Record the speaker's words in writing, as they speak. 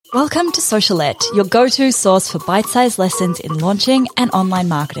Welcome to Socialette, your go-to source for bite-sized lessons in launching and online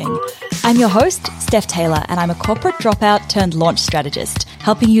marketing. I'm your host, Steph Taylor, and I'm a corporate dropout turned launch strategist,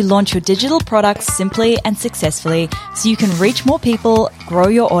 helping you launch your digital products simply and successfully so you can reach more people, grow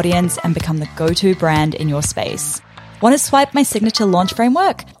your audience, and become the go-to brand in your space. Want to swipe my signature launch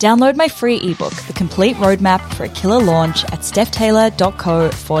framework? Download my free ebook, The Complete Roadmap for a Killer Launch at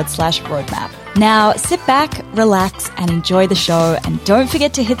stephtaylor.co/roadmap. Now, sit back, relax, and enjoy the show. And don't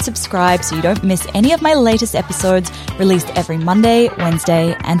forget to hit subscribe so you don't miss any of my latest episodes released every Monday,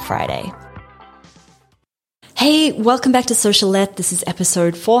 Wednesday, and Friday. Hey, welcome back to Socialette. This is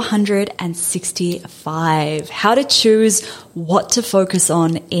episode 465. How to choose what to focus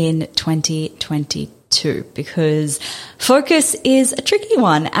on in 2022. Because focus is a tricky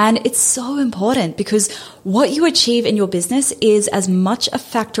one, and it's so important because what you achieve in your business is as much a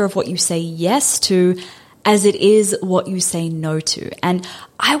factor of what you say yes to as it is what you say no to. And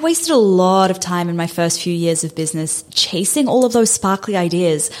I wasted a lot of time in my first few years of business chasing all of those sparkly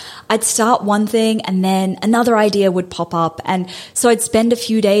ideas. I'd start one thing and then another idea would pop up. And so I'd spend a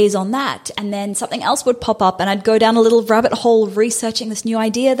few days on that, and then something else would pop up and I'd go down a little rabbit hole researching this new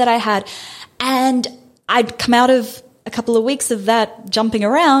idea that I had. And I'd come out of a couple of weeks of that jumping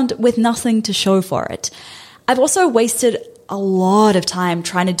around with nothing to show for it. I've also wasted a lot of time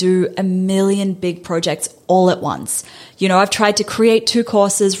trying to do a million big projects all at once. You know, I've tried to create 2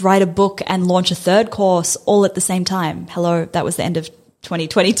 courses, write a book, and launch a 3rd course all at the same time. Hello, that was the end of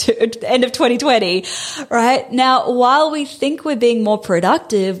 2022, end of 2020, right? Now, while we think we're being more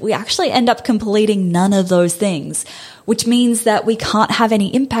productive, we actually end up completing none of those things, which means that we can't have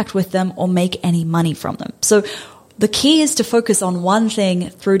any impact with them or make any money from them. So the key is to focus on one thing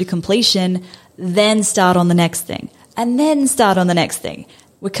through to completion, then start on the next thing, and then start on the next thing.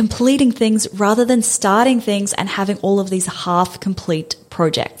 We're completing things rather than starting things and having all of these half-complete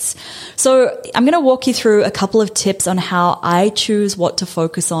projects. So I'm going to walk you through a couple of tips on how I choose what to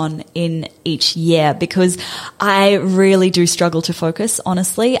focus on in each year, because I really do struggle to focus,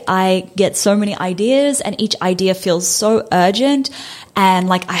 honestly. I get so many ideas and each idea feels so urgent and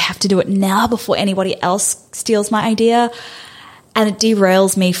like I have to do it now before anybody else steals my idea. And it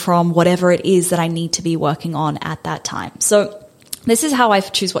derails me from whatever it is that I need to be working on at that time. So this is how I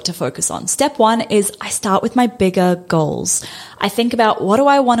choose what to focus on. Step 1 is I start with my bigger goals. I think about, what do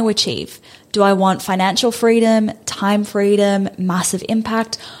I want to achieve? Do I want financial freedom, time freedom, massive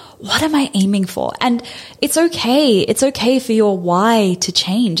impact? What am I aiming for? And it's okay. It's okay for your why to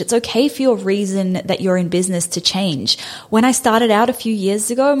change. It's okay for your reason that you're in business to change. When I started out a few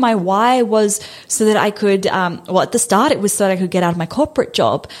years ago, my why was so that I could, at the start, it was so that I could get out of my corporate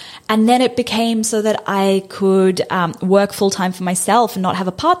job. And then it became so that I could work full time for myself and not have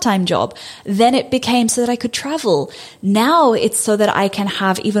a part-time job. Then it became so that I could travel. Now it's so that I can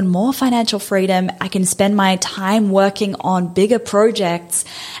have even more financial freedom. I can spend my time working on bigger projects,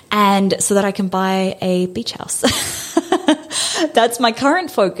 and so that I can buy a beach house. That's my current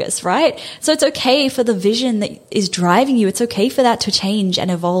focus, right? So it's okay for the vision that is driving you. It's okay for that to change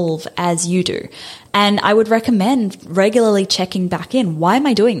and evolve as you do. And I would recommend regularly checking back in. Why am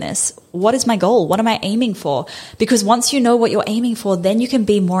I doing this? What is my goal? What am I aiming for? Because once you know what you're aiming for, then you can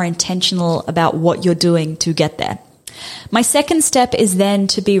be more intentional about what you're doing to get there. My second step is then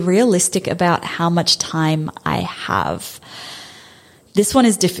to be realistic about how much time I have. This one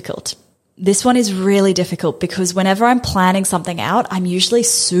is difficult. This one is really difficult because whenever I'm planning something out, I'm usually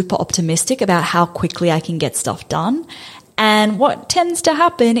super optimistic about how quickly I can get stuff done. And what tends to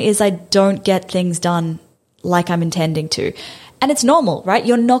happen is I don't get things done like I'm intending to. And it's normal, right?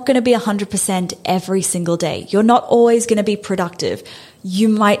 You're not going to be 100% every single day. You're not always going to be productive. You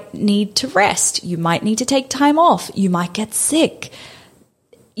might need to rest. You might need to take time off. You might get sick.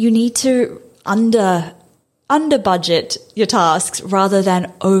 You need to under budget your tasks rather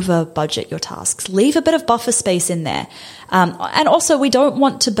than over budget your tasks. Leave a bit of buffer space in there. And also, we don't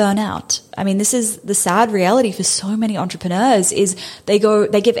want to burn out. I mean, this is the sad reality for so many entrepreneurs is they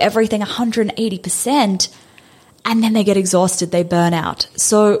give everything 180% and then they get exhausted, they burn out.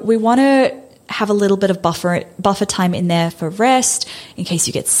 So we want to have a little bit of buffer time in there for rest, in case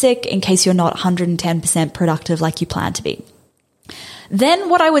you get sick, in case you're not 110% productive like you plan to be. Then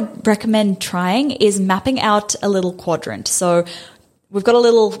what I would recommend trying is mapping out a little quadrant. So we've got a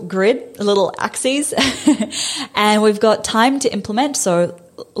little grid, a little axes, and we've got time to implement. So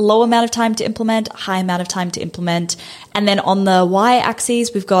low amount of time to implement, high amount of time to implement. And then on the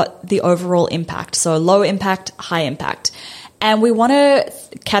y-axis, we've got the overall impact. So low impact, high impact. And we want to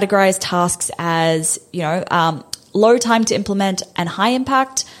categorize tasks as, low time to implement and high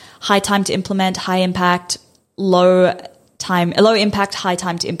impact, high time to implement, high impact, low impact, high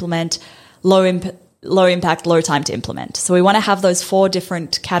time to implement, low impact, low time to implement. So we want to have those 4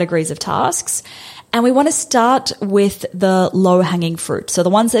 different categories of tasks. And we want to start with the low-hanging fruit. So the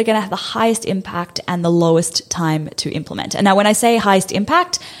ones that are going to have the highest impact and the lowest time to implement. And now when I say highest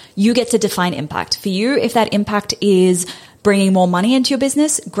impact, you get to define impact. For you, if that impact is bringing more money into your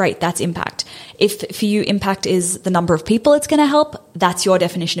business, great, that's impact. If for you impact is the number of people it's going to help, that's your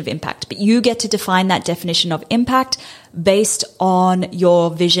definition of impact. But you get to define that definition of impact based on your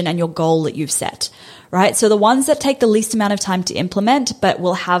vision and your goal that you've set. Right? So the ones that take the least amount of time to implement, but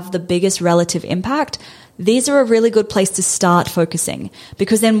will have the biggest relative impact, these are a really good place to start focusing,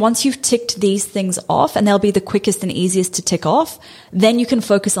 because then once you've ticked these things off, and they'll be the quickest and easiest to tick off, then you can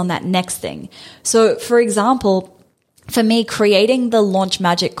focus on that next thing. So for example, for me, creating the Launch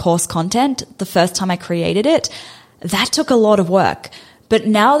Magic course content, the first time I created it, that took a lot of work. But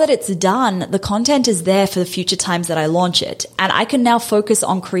now that it's done, the content is there for the future times that I launch it. And I can now focus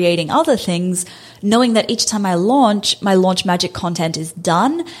on creating other things, knowing that each time I launch, my Launch Magic content is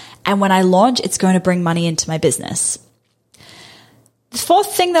done. And when I launch, it's going to bring money into my business. The 4th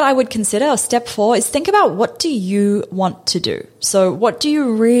thing that I would consider, or step 4, is think about what do you want to do? So what do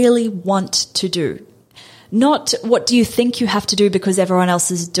you really want to do? Not what do you think you have to do because everyone else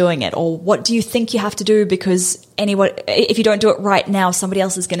is doing it, or what do you think you have to do because if you don't do it right now, somebody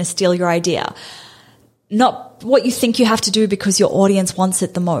else is going to steal your idea. Not what you think you have to do because your audience wants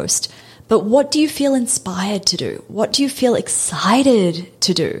it the most, but what do you feel inspired to do? What do you feel excited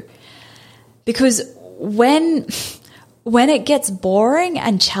to do? Because when it gets boring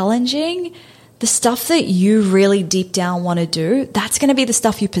and challenging, the stuff that you really deep down want to do, that's going to be the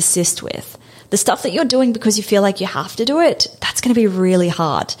stuff you persist with. The stuff that you're doing because you feel like you have to do it, that's going to be really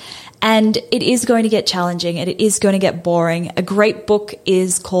hard. And it is going to get challenging and it is going to get boring. A great book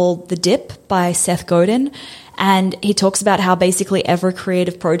is called The Dip by Seth Godin. And he talks about how basically every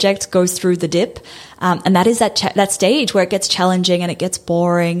creative project goes through the dip. And that is that stage where it gets challenging and it gets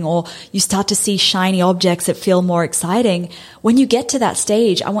boring, or you start to see shiny objects that feel more exciting. When you get to that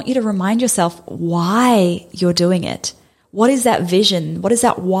stage, I want you to remind yourself why you're doing it. What is that vision? What is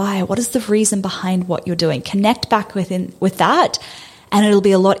that why? What is the reason behind what you're doing? Connect back with that, and it'll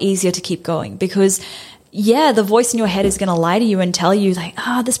be a lot easier to keep going. Because the voice in your head is going to lie to you and tell you like,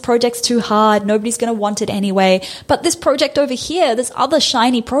 this project's too hard. Nobody's going to want it anyway. But this project over here, this other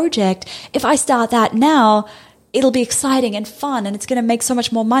shiny project, if I start that now, it'll be exciting and fun and it's going to make so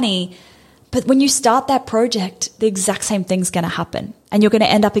much more money. But when you start that project, the exact same thing's going to happen. And you're going to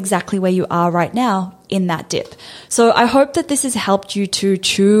end up exactly where you are right now in that dip. So I hope that this has helped you to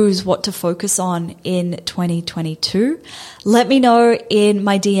choose what to focus on in 2022. Let me know in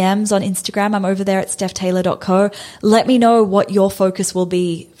my DMs on Instagram. I'm over there at stephtaylor.co. Let me know what your focus will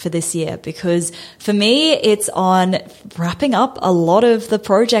be for this year, because for me, it's on wrapping up a lot of the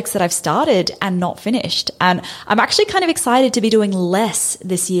projects that I've started and not finished. And I'm actually kind of excited to be doing less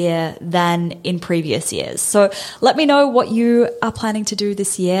this year than in previous years. So let me know what you are planning to do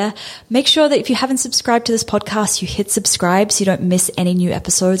this year. Make sure that if you haven't subscribed to this podcast, you hit subscribe so you don't miss any new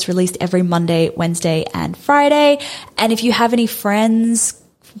episodes released every Monday, Wednesday, and Friday. And if you have any friends,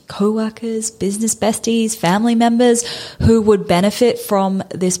 co-workers, business besties, family members who would benefit from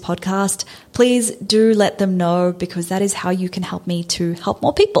this podcast, please do let them know, because that is how you can help me to help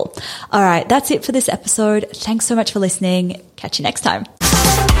more people. All right, that's it for this episode. Thanks so much for listening. Catch you next time.